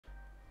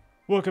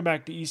Welcome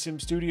back to eSIM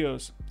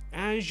Studios.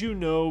 As you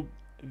know,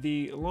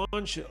 the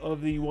launch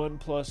of the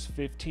OnePlus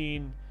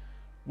 15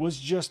 was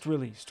just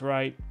released,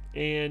 right?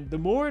 And the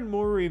more and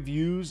more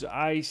reviews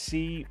I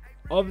see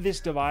of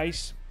this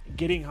device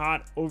getting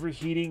hot,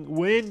 overheating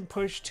when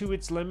pushed to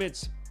its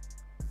limits,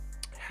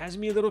 has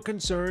me a little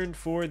concerned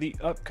for the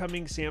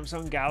upcoming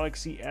Samsung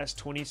Galaxy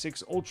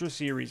S26 Ultra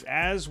series.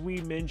 As we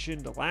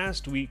mentioned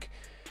last week,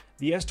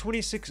 the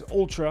S26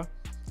 Ultra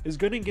is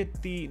going to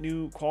get the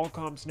new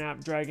Qualcomm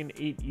Snapdragon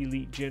 8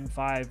 Elite Gen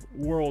 5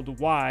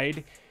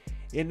 worldwide,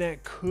 and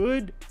that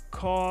could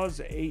cause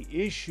an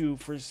issue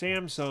for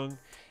Samsung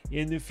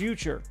in the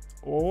future.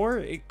 Or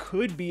it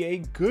could be a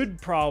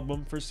good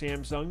problem for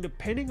Samsung,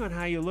 depending on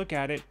how you look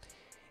at it,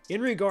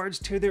 in regards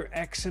to their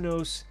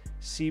Exynos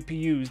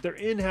CPUs, their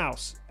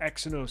in-house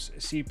Exynos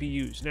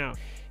CPUs. Now,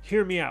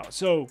 hear me out.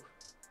 So,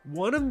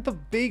 one of the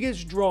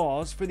biggest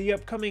draws for the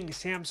upcoming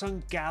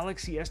Samsung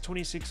Galaxy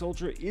S26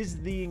 Ultra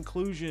is the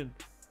inclusion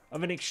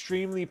of an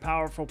extremely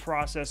powerful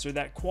processor,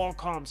 that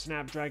Qualcomm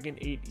Snapdragon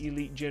 8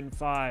 Elite Gen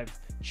 5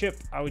 chip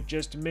I would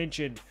just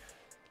mentioned.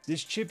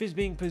 This chip is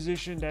being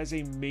positioned as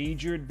a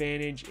major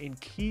advantage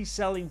and key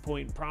selling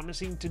point,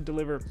 promising to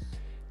deliver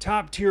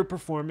top-tier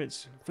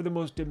performance for the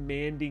most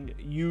demanding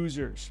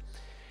users.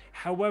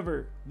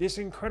 However, this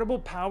incredible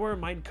power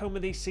might come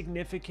with a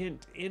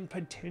significant and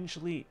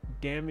potentially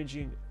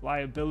damaging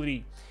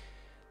liability.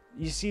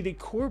 You see, the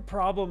core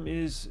problem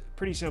is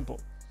pretty simple.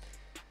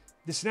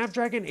 The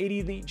Snapdragon 8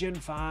 Elite Gen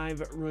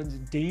 5 runs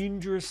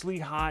dangerously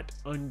hot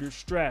under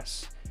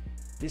stress.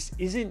 This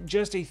isn't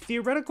just a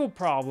theoretical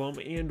problem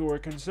and/or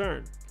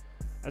concern.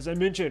 As I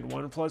mentioned,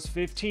 OnePlus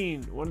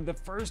 15, one of the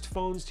first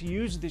phones to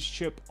use this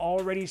chip,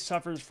 already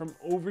suffers from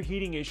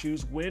overheating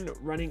issues when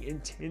running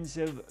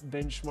intensive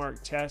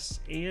benchmark tests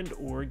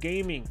and/or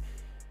gaming.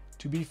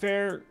 To be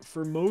fair,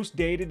 for most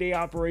day-to-day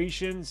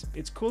operations,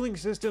 its cooling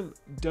system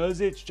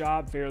does its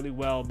job fairly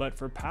well, but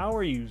for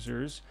power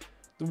users,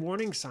 the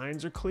warning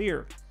signs are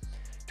clear.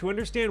 To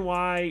understand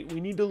why,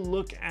 we need to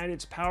look at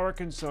its power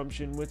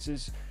consumption, which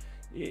is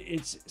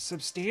it's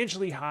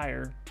substantially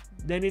higher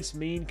than its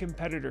main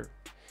competitor,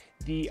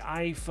 the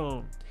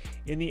iPhone,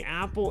 and the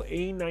Apple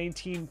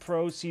A19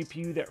 Pro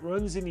CPU that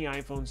runs in the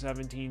iPhone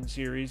 17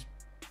 series.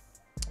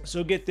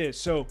 So get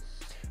this. So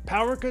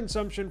power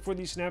consumption for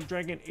the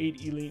Snapdragon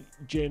 8 Elite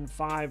Gen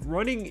 5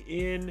 running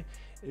in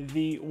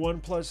the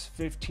OnePlus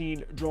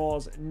 15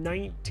 draws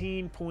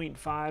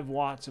 19.5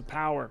 watts of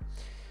power.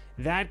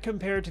 That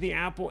compared to the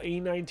Apple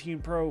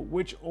A19 Pro,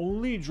 which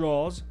only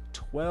draws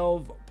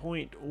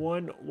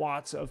 12.1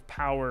 watts of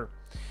power.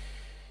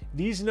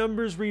 These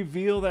numbers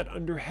reveal that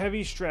under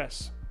heavy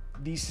stress,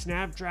 the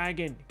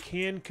Snapdragon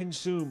can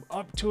consume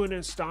up to an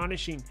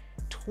astonishing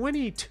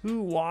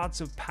 22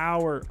 watts of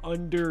power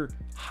under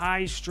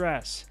high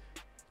stress.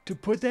 To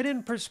put that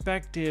in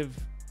perspective,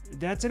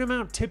 that's an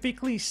amount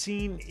typically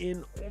seen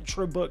in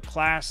ultrabook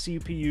class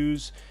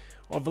CPUs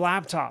of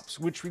laptops,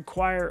 which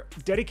require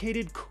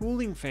dedicated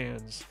cooling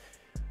fans.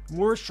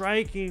 More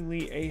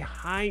strikingly, a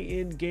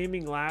high-end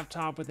gaming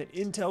laptop with an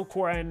Intel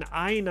Core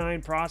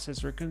i9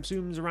 processor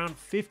consumes around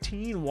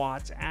 15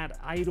 watts at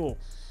idle,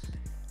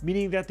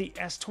 meaning that the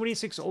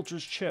S26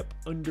 Ultra's chip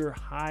under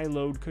high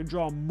load could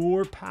draw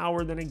more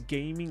power than a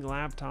gaming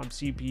laptop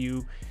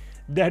CPU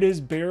that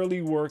is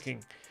barely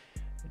working.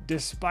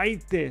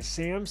 Despite this,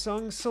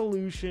 Samsung's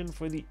solution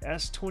for the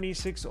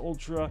S26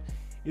 Ultra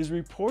is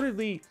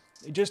reportedly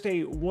just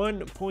a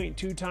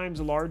 1.2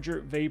 times larger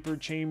vapor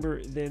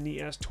chamber than the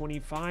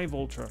S25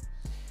 Ultra.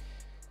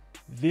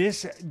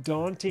 This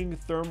daunting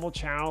thermal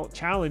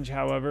challenge,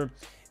 however,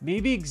 may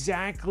be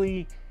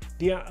exactly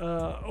the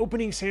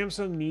opening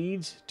Samsung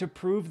needs to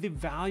prove the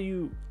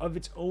value of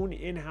its own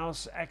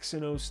in-house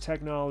Exynos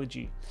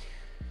technology.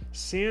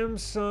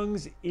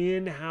 Samsung's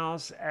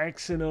in-house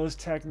Exynos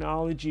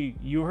technology.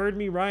 You heard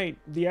me right,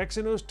 the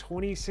Exynos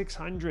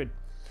 2600.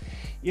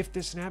 If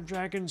the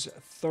Snapdragon's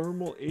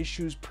thermal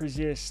issues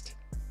persist,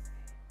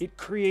 it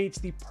creates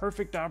the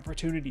perfect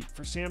opportunity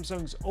for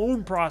Samsung's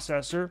own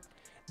processor,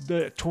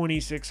 the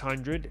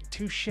 2600,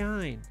 to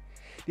shine.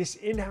 This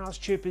in-house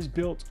chip is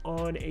built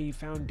on a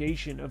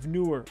foundation of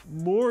newer,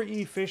 more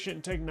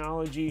efficient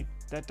technology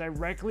that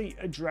directly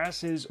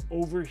addresses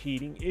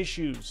overheating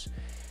issues.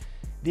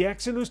 The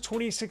Exynos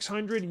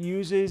 2600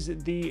 uses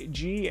the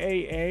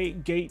GAA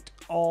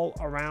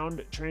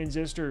gate-all-around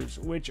transistors,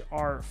 which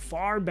are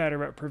far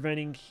better at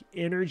preventing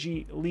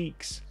energy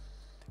leaks.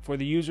 For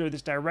the user,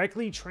 this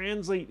directly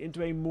translates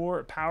into a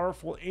more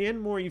powerful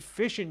and more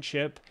efficient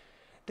chip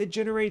that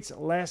generates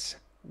less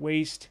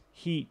waste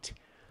heat.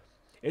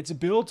 It's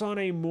built on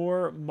a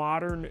more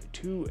modern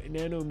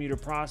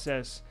 2nm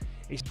process.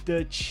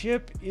 The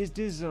chip is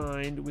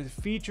designed with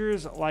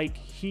features like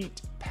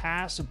heat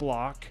pass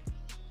block,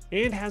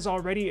 and has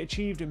already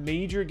achieved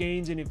major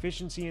gains in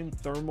efficiency and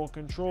thermal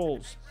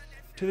controls,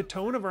 to the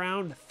tone of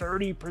around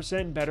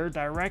 30% better,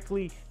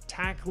 directly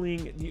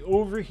tackling the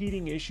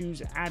overheating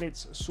issues at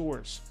its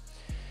source.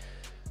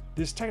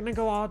 This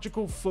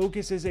technological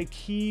focus is a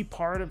key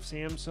part of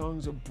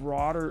Samsung's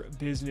broader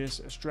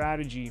business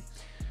strategy.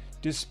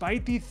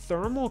 Despite the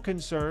thermal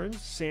concerns,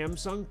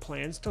 Samsung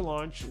plans to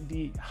launch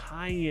the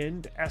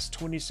high-end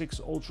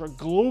S26 Ultra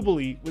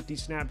globally with the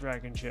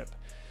Snapdragon chip.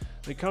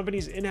 The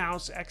company's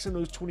in-house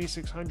Exynos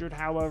 2600,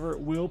 however,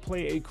 will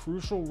play a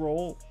crucial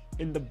role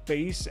in the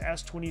base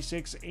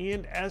S26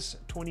 and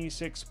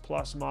S26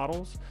 Plus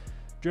models,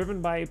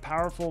 driven by a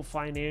powerful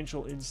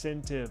financial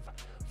incentive.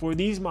 For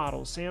these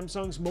models,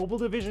 Samsung's mobile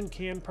division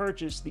can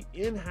purchase the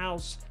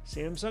in-house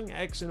Samsung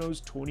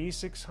Exynos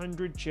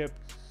 2600 chip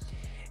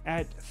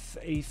at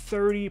a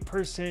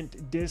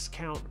 30%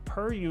 discount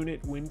per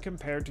unit when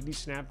compared to the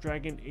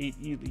Snapdragon 8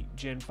 Elite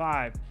Gen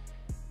 5.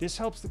 This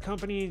helps the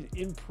company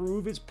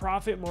improve its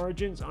profit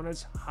margins on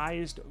its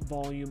highest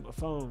volume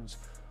phones.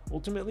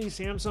 Ultimately,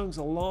 Samsung's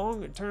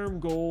long-term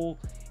goal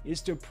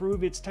is to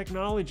prove its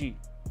technology.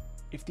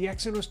 If the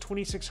Exynos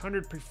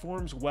 2600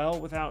 performs well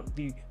without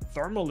the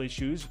thermal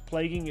issues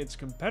plaguing its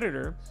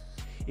competitor,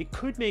 it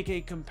could make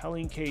a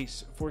compelling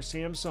case for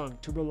Samsung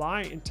to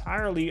rely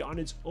entirely on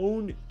its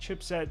own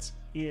chipsets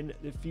in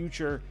the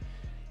future.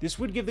 This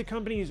would give the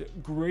companies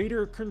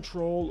greater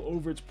control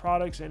over its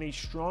products and a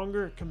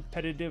stronger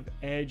competitive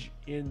edge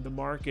in the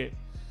market.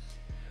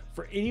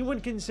 For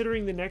anyone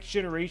considering the next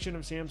generation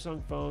of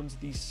Samsung phones,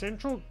 the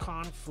central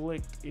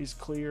conflict is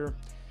clear.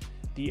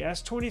 The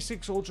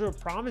S26 Ultra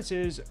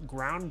promises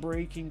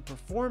groundbreaking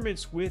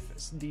performance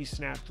with the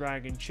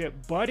Snapdragon chip,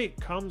 but it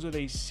comes with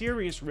a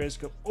serious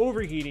risk of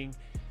overheating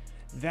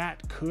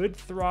that could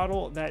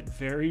throttle that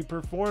very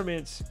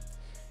performance.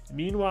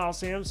 Meanwhile,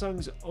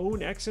 Samsung's own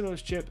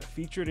Exynos chip,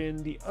 featured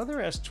in the other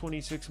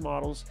S26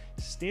 models,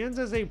 stands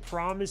as a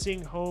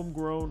promising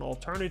homegrown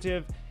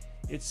alternative.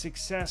 Its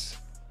success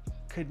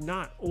could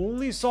not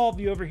only solve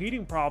the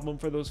overheating problem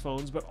for those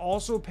phones, but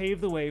also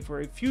pave the way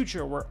for a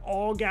future where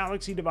all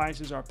Galaxy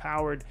devices are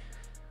powered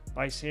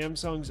by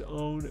Samsung's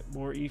own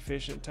more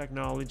efficient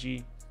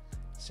technology,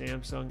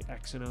 Samsung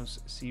Exynos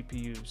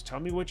CPUs.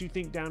 Tell me what you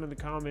think down in the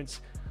comments.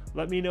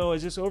 Let me know,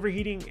 is this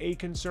overheating a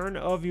concern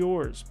of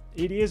yours?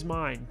 It is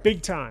mine,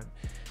 big time.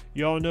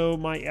 Y'all know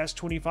my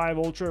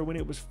S25 Ultra, when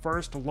it was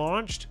first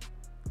launched,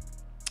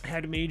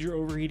 had major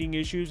overheating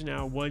issues.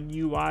 Now, One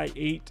UI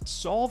 8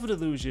 solved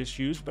those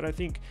issues, but I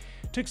think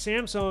it took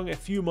Samsung a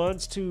few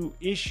months to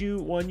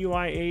issue One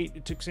UI 8.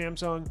 It took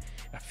Samsung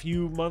a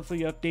few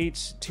monthly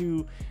updates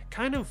to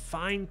kind of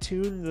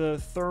fine-tune the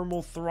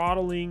thermal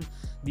throttling,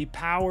 the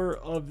power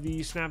of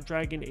the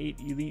Snapdragon 8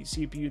 Elite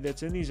CPU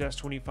that's in these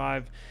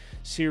S25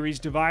 series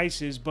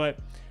devices. But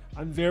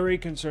I'm very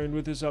concerned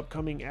with this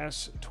upcoming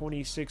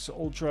S26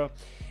 Ultra,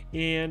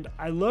 and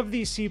I love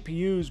these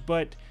CPUs,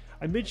 but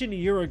I mentioned a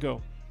year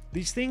ago,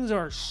 these things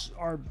are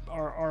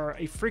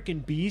a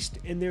freaking beast,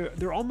 and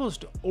they're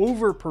almost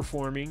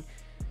overperforming,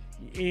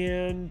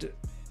 and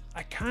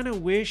I kind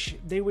of wish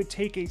they would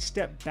take a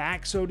step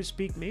back, so to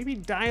speak, maybe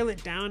dial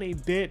it down a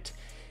bit,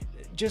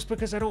 just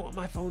because I don't want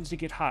my phones to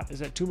get hot. Is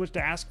that too much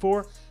to ask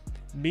for?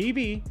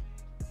 Maybe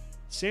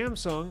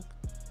Samsung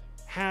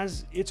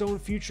has its own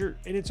future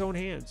in its own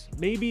hands.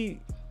 Maybe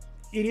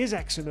it is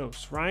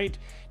Exynos, right?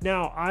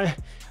 Now, I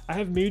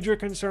have major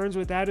concerns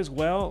with that as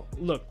well.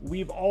 Look,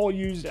 we've all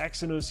used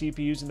Exynos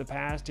CPUs in the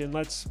past, and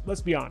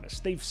let's be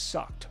honest, they've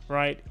sucked,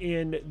 right?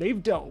 And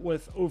they've dealt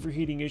with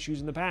overheating issues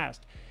in the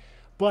past.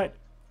 But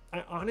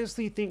I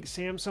honestly think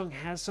Samsung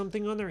has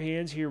something on their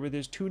hands here with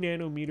this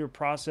 2nm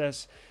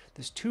process,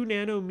 this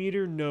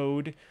 2nm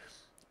node.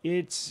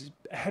 It's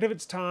ahead of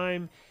its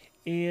time,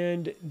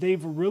 and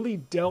they've really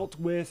dealt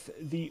with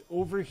the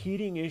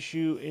overheating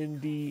issue in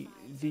the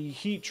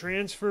heat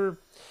transfer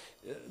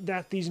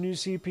that these new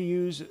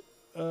CPUs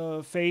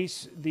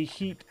face, the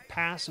heat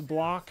pass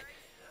block.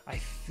 I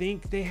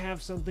think they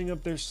have something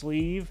up their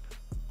sleeve,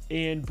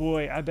 and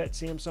boy, I bet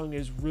Samsung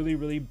is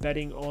really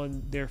betting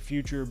on their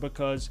future,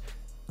 because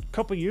a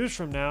couple years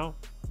from now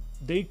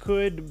they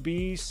could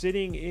be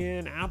sitting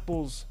in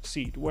Apple's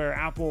seat, where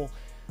Apple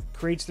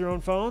creates their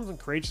own phones and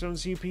creates their own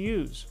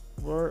CPUs.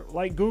 Or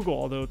like Google,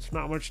 although it's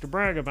not much to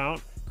brag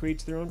about,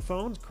 creates their own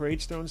phones,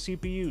 creates their own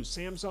CPUs.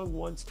 Samsung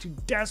wants to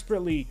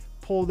desperately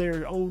pull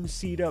their own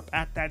seat up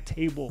at that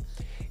table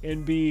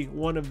and be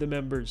one of the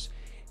members.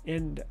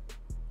 And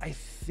I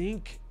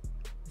think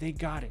they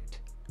got it.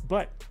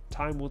 But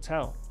time will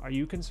tell. Are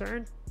you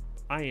concerned?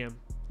 I am.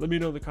 Let me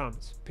know in the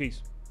comments.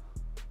 Peace.